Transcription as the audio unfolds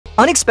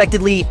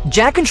Unexpectedly,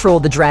 Jack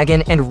controlled the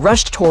dragon and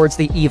rushed towards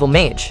the evil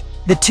mage.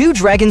 The two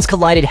dragons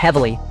collided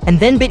heavily, and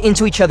then bit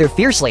into each other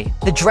fiercely.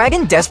 The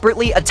dragon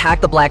desperately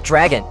attacked the black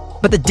dragon,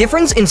 but the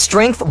difference in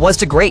strength was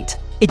too great.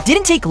 It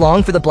didn't take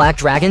long for the black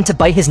dragon to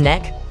bite his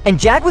neck, and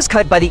Jack was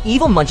cut by the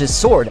evil munch's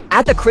sword.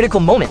 At the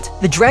critical moment,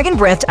 the dragon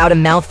breathed out a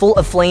mouthful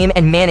of flame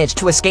and managed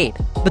to escape,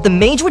 but the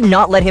mage would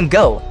not let him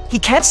go. He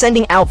kept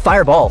sending out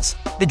fireballs.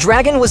 The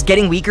dragon was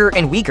getting weaker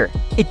and weaker.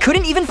 It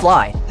couldn't even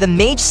fly. The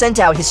mage sent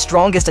out his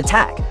strongest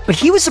attack, but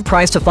he was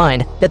surprised to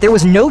find that there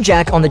was no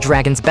Jack on the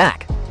dragon's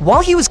back.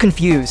 While he was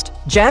confused,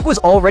 Jack was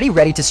already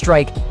ready to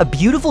strike a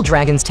beautiful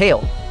dragon's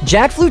tail.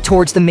 Jack flew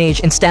towards the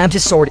mage and stabbed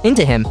his sword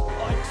into him.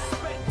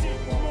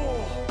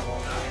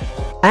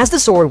 As the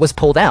sword was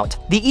pulled out,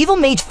 the evil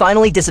mage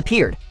finally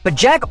disappeared, but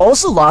Jack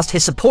also lost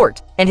his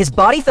support, and his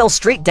body fell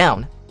straight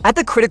down. At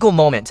the critical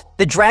moment,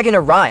 the dragon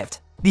arrived.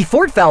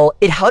 Before it fell,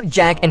 it hugged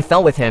Jack and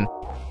fell with him,